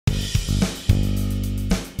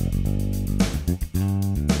Hi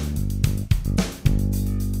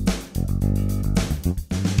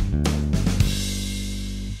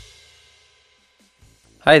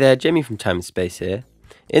there, Jamie from Time+Space here.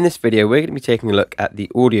 In this video we're going to be taking a look at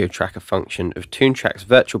the audio tracker function of Toontrack's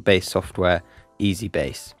virtual bass software,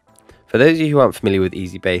 EZbass. For those of you who aren't familiar with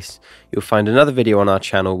EZbass, you'll find another video on our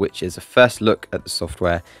channel which is a first look at the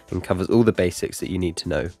software and covers all the basics that you need to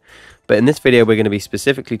know. But in this video we're going to be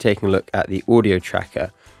specifically taking a look at the audio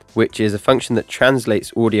tracker, which is a function that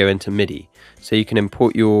translates audio into MIDI. So you can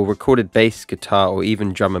import your recorded bass, guitar or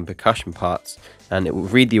even drum and percussion parts, and it will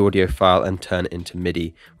read the audio file and turn it into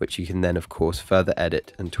MIDI, which you can then of course further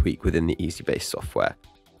edit and tweak within the EZbass software.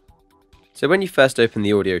 So when you first open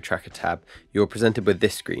the audio tracker tab, you're presented with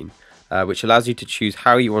this screen, which allows you to choose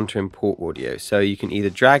how you want to import audio. So you can either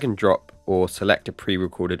drag and drop or select a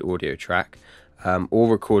pre-recorded audio track, or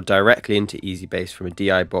record directly into EZbass from a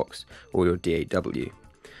DI box or your DAW.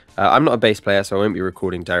 I'm not a bass player, so I won't be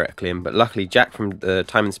recording directly in, but luckily Jack from the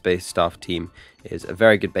Time+Space staff team is a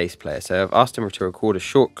very good bass player, so I've asked him to record a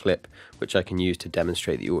short clip which I can use to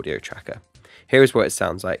demonstrate the audio tracker. Here is what it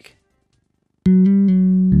sounds like.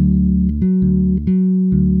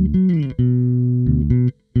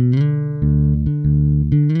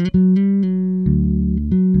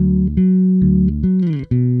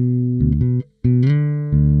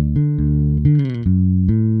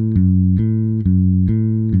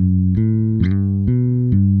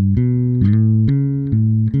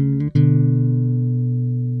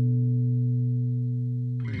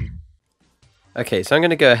 Okay, so I'm going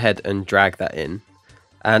to go ahead and drag that in,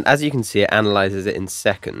 and as you can see it analyzes it in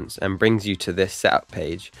seconds and brings you to this setup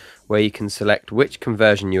page where you can select which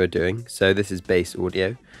conversion you are doing. So this is bass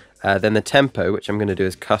audio, then the tempo, which I'm going to do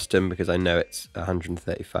as custom because I know it's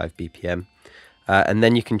 135 BPM, and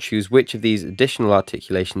then you can choose which of these additional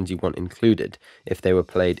articulations you want included if they were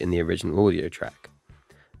played in the original audio track.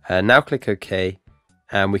 Now click OK,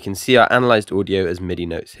 and we can see our analyzed audio as MIDI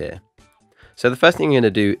notes here. So the first thing I'm going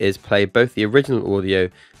to do is play both the original audio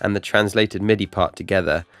and the translated MIDI part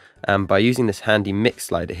together, and by using this handy mix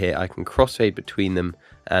slider here I can crossfade between them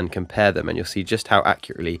and compare them, and you'll see just how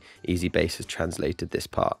accurately EZbass has translated this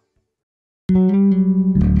part.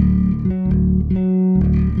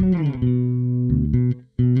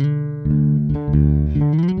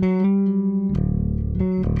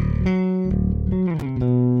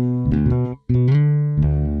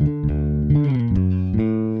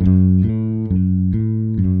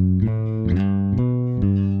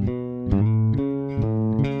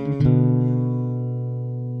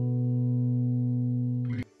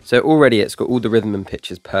 So already it's got all the rhythm and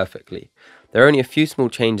pitches perfectly. There are only a few small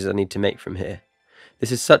changes I need to make from here.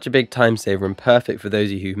 This is such a big time saver and perfect for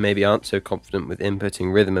those of you who maybe aren't so confident with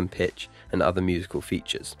inputting rhythm and pitch and other musical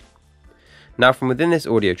features. Now from within this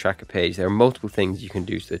audio tracker page there are multiple things you can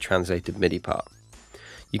do to the translated MIDI part.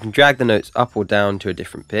 You can drag the notes up or down to a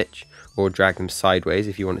different pitch, or drag them sideways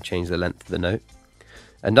if you want to change the length of the note.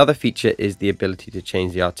 Another feature is the ability to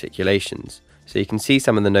change the articulations, so you can see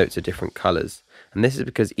some of the notes are different colours, and this is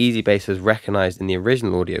because EZbass has recognised in the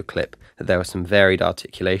original audio clip that there were some varied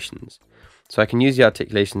articulations. So I can use the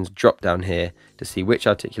articulations drop down here to see which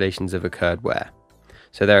articulations have occurred where.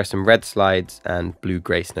 So there are some red slides and blue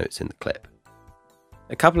grace notes in the clip.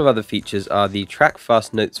 A couple of other features are the track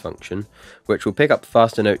fast notes function, which will pick up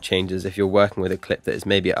faster note changes if you're working with a clip that is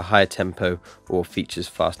maybe at a higher tempo or features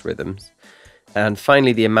fast rhythms. And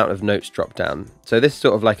finally the amount of notes drop down. So this is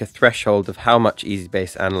sort of like a threshold of how much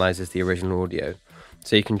EZbass analyzes the original audio.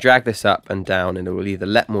 So you can drag this up and down and it will either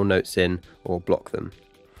let more notes in or block them.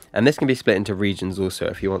 And this can be split into regions also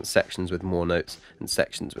if you want sections with more notes and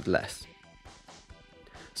sections with less.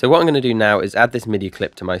 So what I'm going to do now is add this MIDI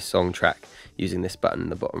clip to my song track using this button in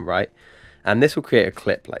the bottom right. And this will create a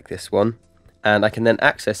clip like this one. And I can then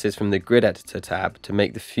access this from the grid editor tab to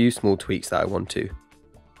make the few small tweaks that I want to.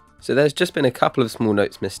 So there's just been a couple of small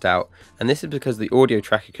notes missed out, and this is because the audio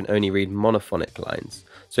tracker can only read monophonic lines.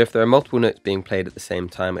 So if there are multiple notes being played at the same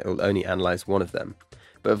time, it will only analyse one of them.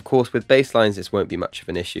 But of course with bass lines this won't be much of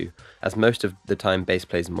an issue, as most of the time bass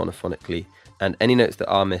plays monophonically, and any notes that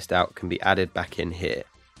are missed out can be added back in here.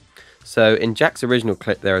 So in Jack's original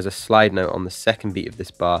clip there is a slide note on the second beat of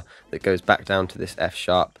this bar that goes back down to this F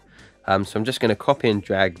sharp. So I'm just going to copy and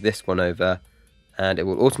drag this one over, and it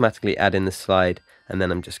will automatically add in the slide, and then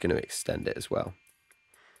I'm just going to extend it as well.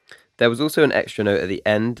 There was also an extra note at the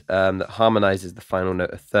end that harmonizes the final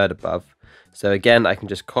note a third above. So again, I can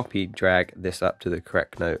just copy, drag this up to the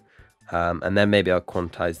correct note, and then maybe I'll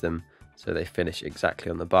quantize them so they finish exactly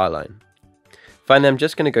on the bar line. Finally, I'm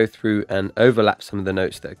just going to go through and overlap some of the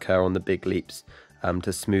notes that occur on the big leaps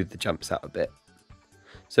to smooth the jumps out a bit.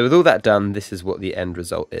 So with all that done, this is what the end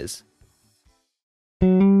result is.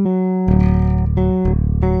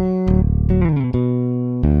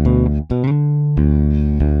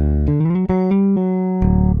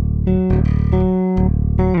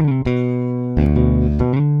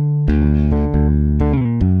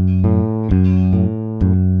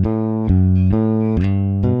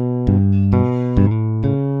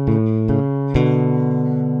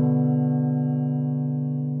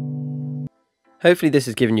 Hopefully this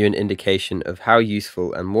has given you an indication of how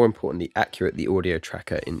useful and more importantly accurate the audio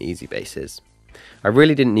tracker in EZbass is. I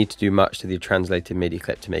really didn't need to do much to the translated MIDI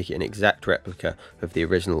clip to make it an exact replica of the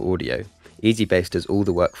original audio. EZbass does all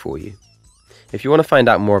the work for you. If you want to find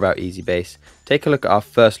out more about EZbass, take a look at our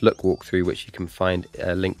first look walkthrough, which you can find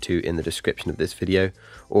a link to in the description of this video,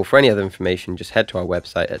 or for any other information just head to our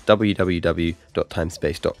website at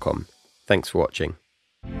www.timespace.com. Thanks for watching.